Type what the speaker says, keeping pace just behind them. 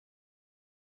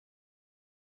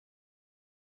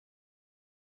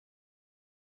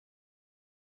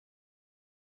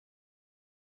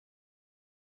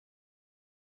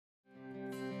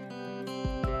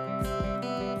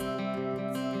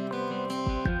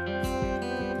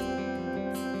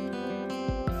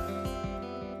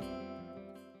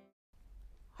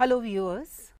Hello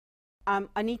viewers, I am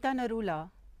Anita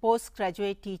Narula,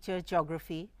 postgraduate teacher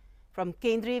geography from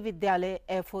Kendriya Vidyalaya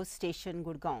Air Force Station,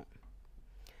 Gurgaon.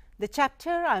 The chapter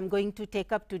I am going to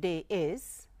take up today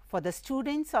is for the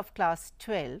students of class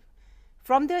 12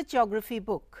 from their geography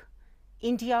book,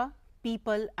 India,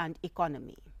 People and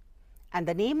Economy, and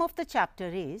the name of the chapter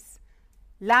is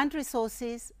Land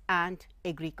Resources and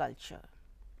Agriculture.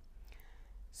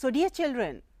 So dear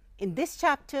children, in this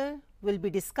chapter we will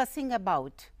be discussing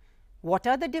about what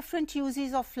are the different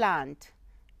uses of land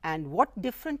and what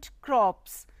different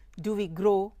crops do we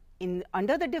grow in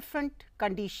under the different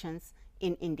conditions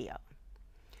in India.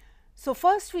 So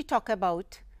first we talk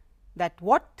about that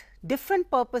what different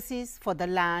purposes for the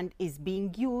land is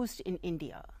being used in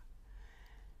India.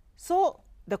 So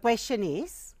the question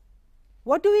is,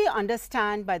 what do we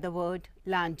understand by the word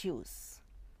land use?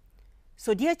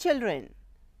 So dear children,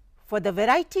 for the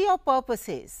variety of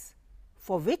purposes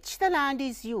for which the land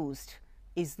is used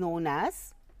is known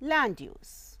as land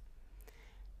use.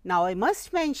 Now I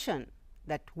must mention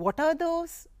that what are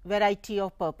those variety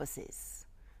of purposes?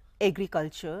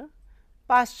 Agriculture,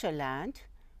 pasture land,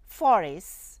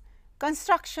 forests,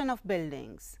 construction of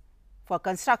buildings, for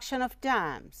construction of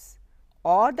dams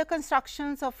or the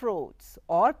constructions of roads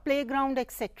or playground,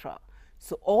 etc.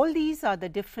 So all these are the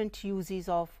different uses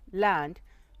of land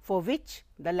for which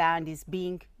the land is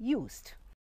being used.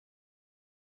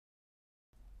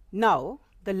 Now,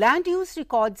 the land use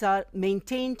records are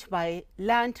maintained by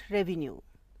land revenue.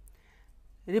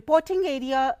 Reporting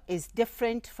area is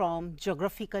different from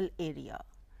geographical area.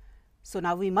 So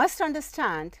now we must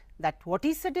understand that what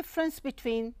is the difference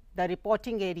between the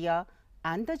reporting area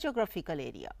and the geographical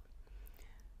area.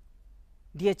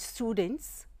 Dear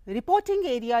students, reporting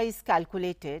area is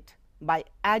calculated by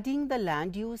adding the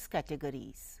land use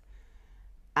categories,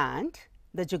 and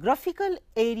the geographical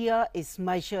area is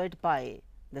measured by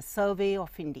the Survey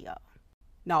of India.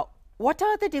 Now, what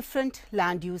are the different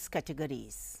land use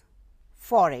categories?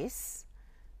 Forests,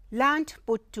 land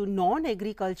put to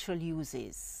non-agricultural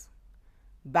uses,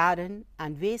 barren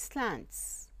and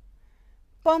wastelands,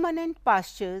 permanent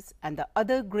pastures and the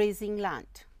other grazing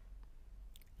land,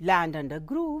 land under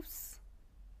grooves,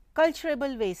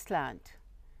 cultivable wasteland,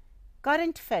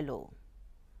 current fallow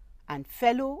and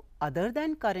fallow other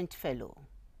than current fallow,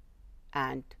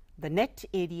 and the net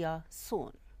area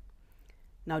sown.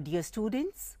 Now dear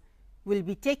students, we will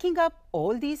be taking up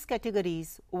all these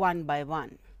categories one by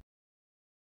one.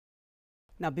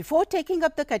 Now before taking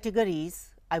up the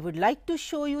categories, I would like to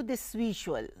show you this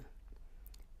visual.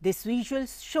 This visual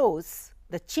shows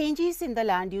the changes in the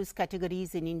land use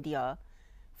categories in India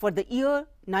for the year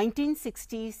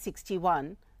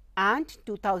 1960-61 and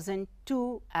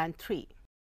 2002 and 3.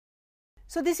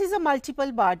 So this is a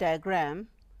multiple bar diagram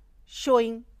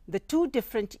showing the two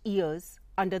different years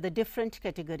under the different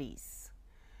categories.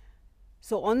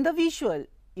 So on the visual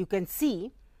you can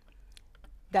see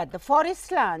that the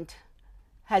forest land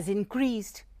has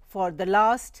increased for the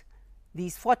last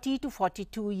these 40 to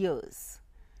 42 years.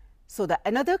 So the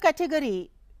another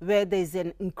category where there is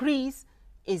an increase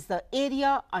is the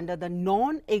area under the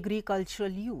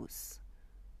non-agricultural use.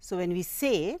 So when we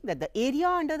say that the area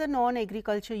under the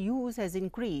non-agricultural use has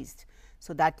increased,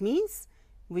 so that means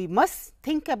we must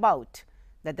think about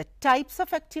that the types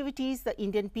of activities the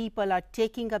Indian people are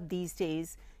taking up these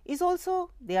days is also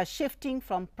they are shifting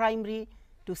from primary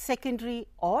to secondary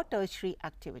or tertiary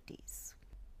activities.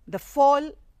 The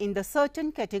fall in the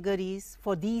certain categories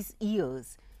for these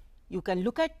years, you can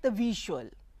look at the visual.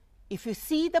 If you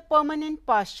see the permanent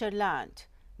pasture land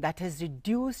that has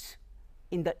reduced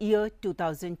in the year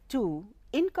 2002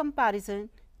 in comparison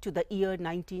to the year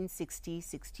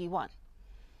 1960-61.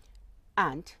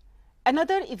 And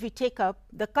another, if we take up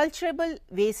the cultivable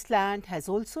wasteland has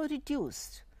also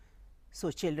reduced. So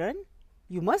children,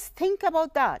 you must think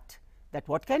about that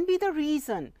what can be the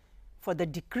reason for the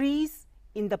decrease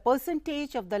in the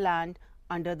percentage of the land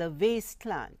under the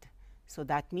wasteland. So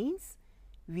that means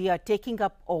we are taking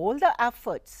up all the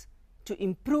efforts to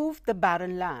improve the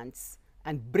barren lands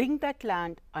and bring that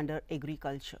land under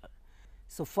agriculture.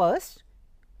 So first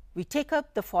we take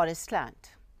up the forest land.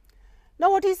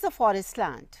 Now what is the forest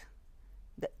land?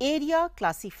 The area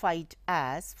classified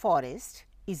as forest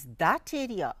is that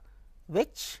area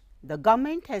which the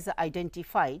government has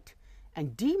identified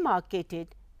and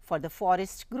demarcated for the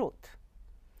forest growth.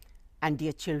 And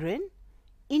dear children,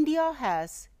 India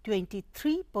has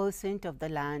 23% of the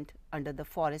land under the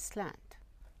forest land.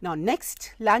 Now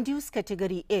next land use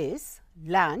category is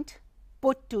land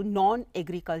put to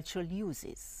non-agricultural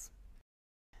uses.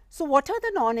 So what are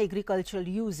the non-agricultural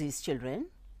uses, children?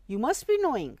 You must be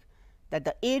knowing that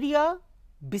the area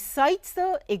Besides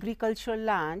the agricultural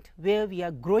land where we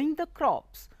are growing the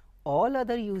crops, all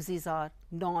other uses are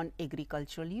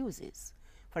non-agricultural uses.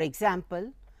 For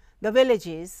example, the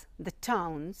villages, the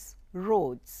towns,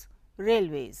 roads,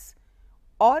 railways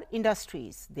or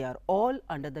industries, they are all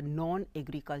under the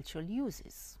non-agricultural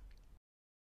uses.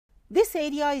 This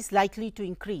area is likely to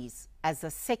increase as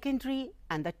the secondary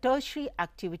and the tertiary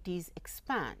activities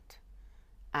expand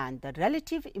and the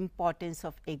relative importance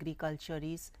of agriculture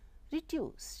is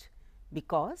reduced,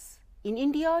 because in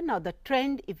India now the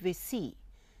trend, if we see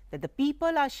that the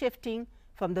people are shifting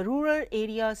from the rural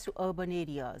areas to urban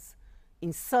areas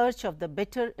in search of the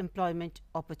better employment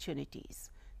opportunities.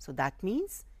 So, that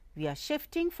means we are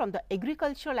shifting from the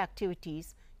agricultural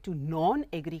activities to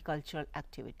non-agricultural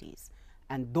activities,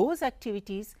 and those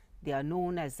activities, they are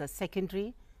known as the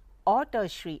secondary or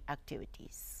tertiary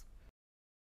activities.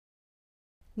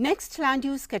 Next land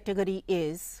use category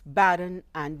is barren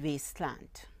and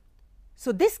wasteland.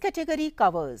 So, this category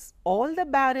covers all the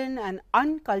barren and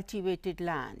uncultivated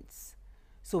lands.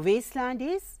 So, wasteland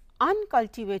is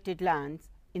uncultivated lands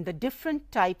in the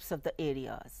different types of the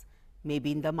areas,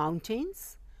 maybe in the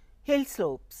mountains, hill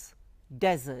slopes,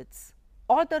 deserts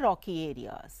or the rocky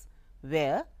areas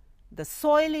where the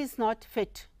soil is not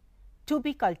fit to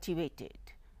be cultivated,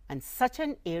 and such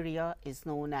an area is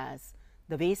known as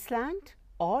the wasteland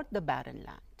or the barren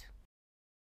land.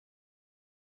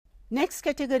 Next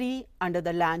category under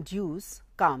the land use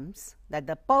comes that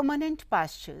the permanent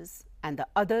pastures and the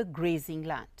other grazing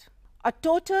land. A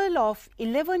total of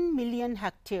 11 million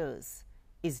hectares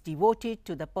is devoted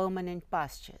to the permanent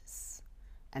pastures,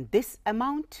 and this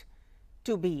amount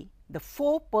to be the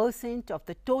 4% of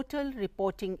the total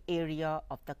reporting area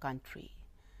of the country.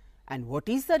 And what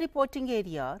is the reporting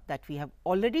area? That we have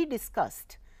already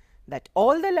discussed, that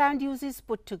all the land uses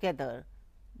put together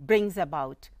brings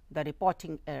about the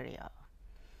reporting area.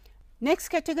 Next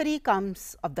category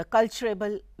comes of the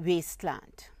cultivable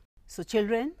wasteland. So,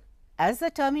 children, as the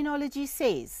terminology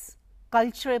says,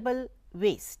 cultivable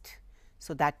waste.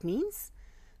 So, that means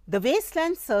the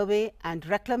Wasteland Survey and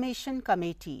Reclamation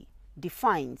Committee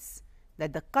defines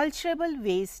that the cultivable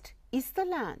waste is the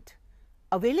land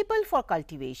available for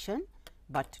cultivation,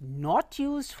 but not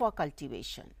used for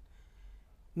cultivation,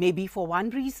 maybe for one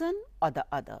reason or the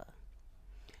other.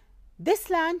 This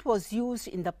land was used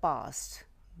in the past,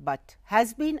 but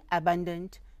has been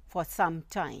abandoned for some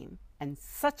time, and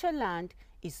such a land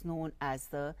is known as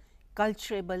the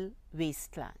cultivable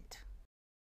wasteland.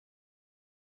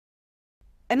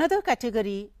 Another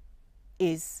category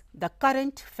is the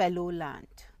current fallow land.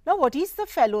 Now, what is the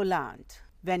fallow land?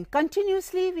 When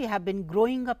continuously we have been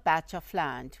growing a patch of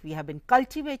land, we have been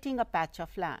cultivating a patch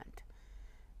of land,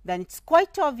 then it is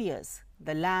quite obvious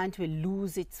the land will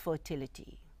lose its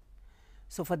fertility.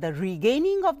 So, for the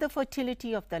regaining of the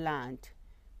fertility of the land,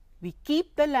 we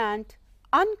keep the land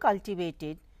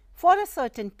uncultivated for a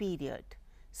certain period,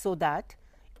 so that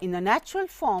in a natural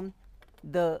form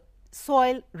the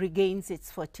soil regains its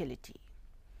fertility.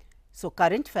 So,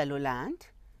 current fallow land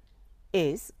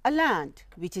is a land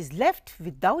which is left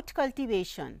without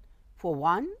cultivation for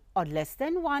one or less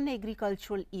than one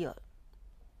agricultural year.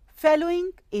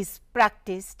 Fallowing is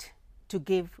practiced to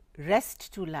give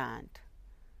rest to land.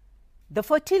 The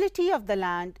fertility of the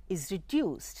land is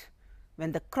reduced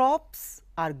when the crops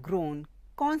are grown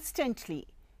constantly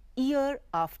year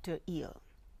after year.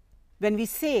 When we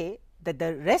say that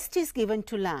the rest is given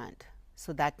to land,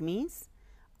 so that means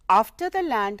after the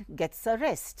land gets a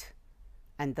rest,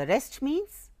 and the rest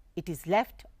means it is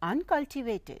left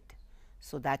uncultivated.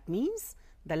 So, that means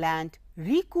the land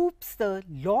recoups the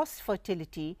lost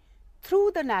fertility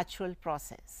through the natural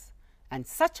process, and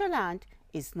such a land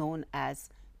is known as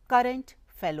current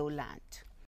fallow land.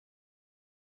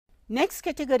 Next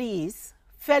category is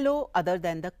fallow other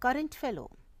than the current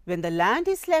fallow. When the land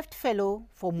is left fallow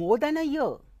for more than a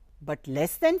year, but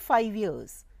less than 5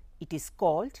 years, it is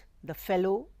called the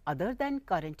fallow other than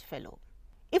current fallow.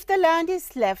 If the land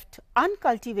is left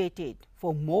uncultivated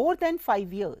for more than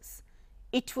 5 years,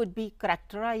 it would be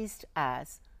characterized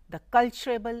as the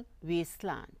cultivable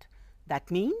wasteland. That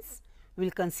means, we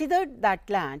will consider that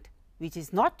land which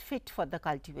is not fit for the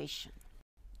cultivation.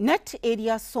 Net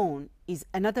area sown is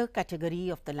another category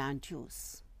of the land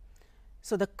use.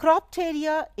 So, the cropped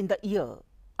area in the year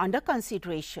under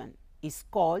consideration is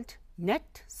called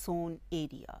net sown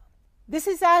area. This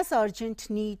is as urgent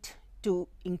need to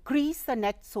increase the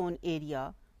net sown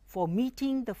area for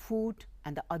meeting the food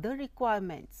and the other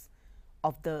requirements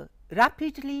of the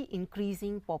rapidly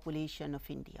increasing population of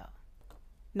India.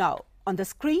 Now, on the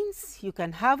screens you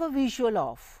can have a visual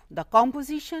of the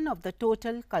composition of the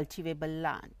total cultivable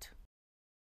land.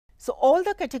 So, all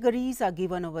the categories are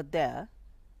given over there,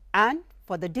 and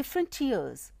for the different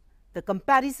years the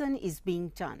comparison is being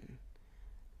done.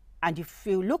 And if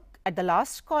you look at the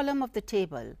last column of the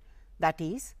table, that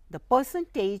is the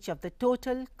percentage of the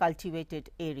total cultivated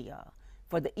area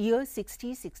for the year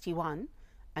 60, 61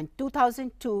 and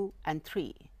 2002 and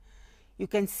 3. You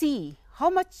can see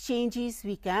how much changes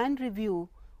we can review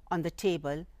on the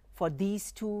table for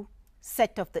these two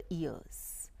set of the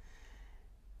years.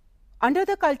 Under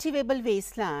the cultivable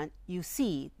wasteland, you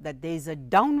see that there is a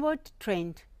downward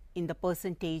trend in the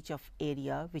percentage of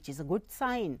area, which is a good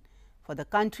sign for the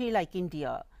country like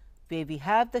India, where we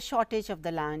have the shortage of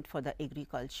the land for the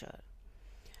agriculture.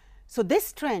 So,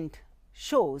 this trend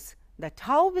shows that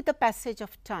how with the passage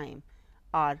of time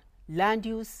our land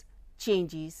use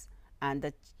changes and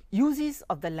the uses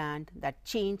of the land that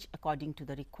change according to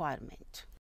the requirement.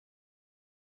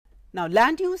 Now,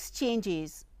 land use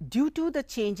changes due to the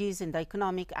changes in the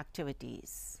economic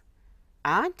activities,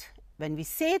 and when we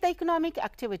say the economic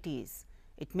activities,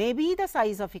 it may be the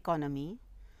size of economy,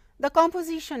 the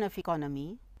composition of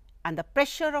economy and the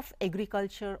pressure of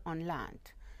agriculture on land.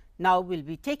 Now, we will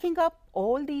be taking up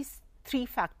all these three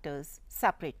factors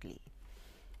separately.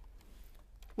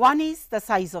 One is the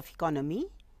size of economy.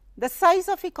 The size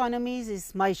of economies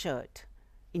is measured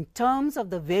in terms of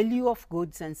the value of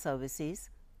goods and services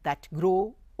that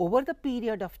grow over the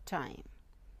period of time.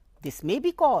 This may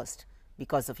be caused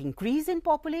because of increase in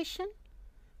population,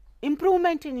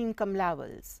 improvement in income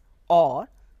levels or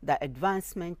the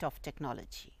advancement of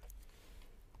technology.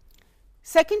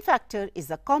 Second factor is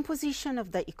the composition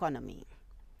of the economy.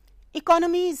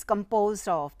 Economy is composed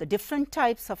of the different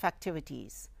types of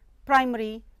activities,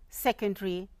 primary,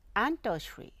 secondary and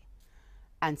tertiary.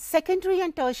 And secondary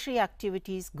and tertiary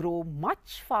activities grow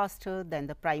much faster than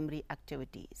the primary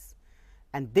activities.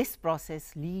 And this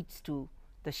process leads to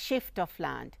the shift of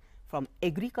land from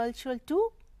agricultural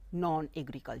to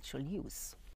non-agricultural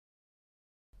use.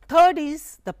 Third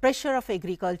is the pressure of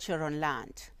agriculture on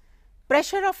land.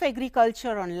 Pressure of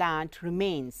agriculture on land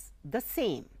remains the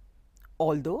same,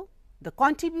 although the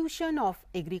contribution of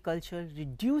agriculture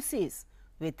reduces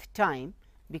with time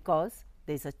because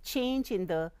there is a change in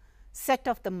the set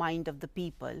of the mind of the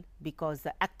people because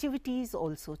the activities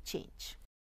also change.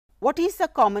 What is the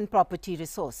common property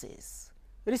resources?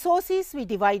 Resources we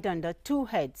divide under two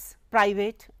heads,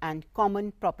 private and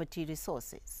common property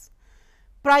resources.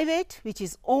 Private, which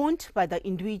is owned by the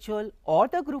individual or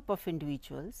the group of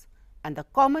individuals, and the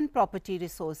common property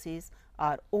resources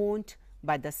are owned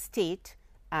by the state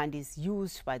and is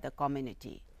used by the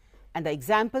community. And the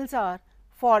examples are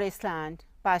forest land,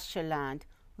 pasture land,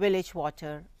 village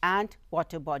water and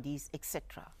water bodies,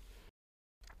 etc.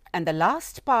 And the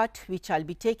last part which I will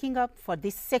be taking up for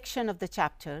this section of the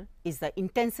chapter is the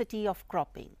intensity of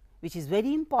cropping, which is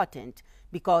very important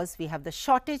because we have the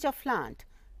shortage of land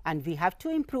and we have to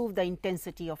improve the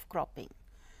intensity of cropping.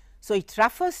 So, it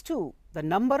refers to the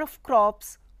number of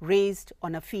crops raised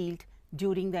on a field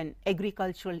during an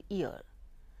agricultural year.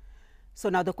 So,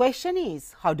 now the question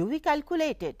is, how do we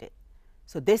calculate it?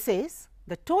 So, this is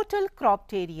the total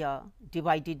cropped area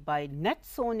divided by net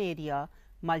sown area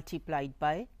multiplied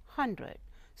by 100.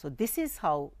 So, this is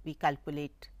how we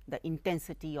calculate the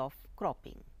intensity of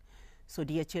cropping. So,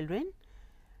 dear children,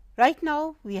 right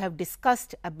now we have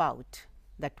discussed about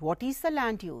that what is the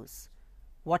land use,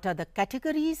 what are the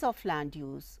categories of land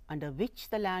use under which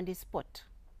the land is put,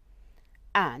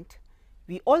 and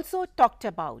we also talked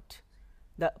about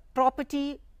the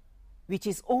property which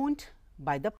is owned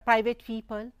by the private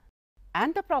people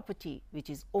and the property which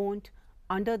is owned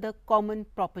under the common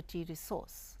property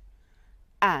resource.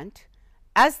 And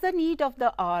as the need of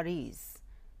the hour is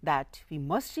that we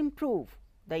must improve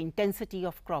the intensity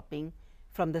of cropping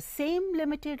from the same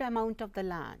limited amount of the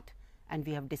land, and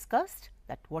we have discussed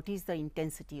that what is the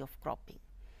intensity of cropping.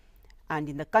 And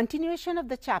in the continuation of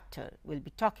the chapter, we will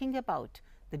be talking about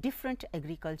the different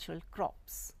agricultural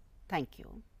crops. Thank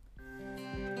you.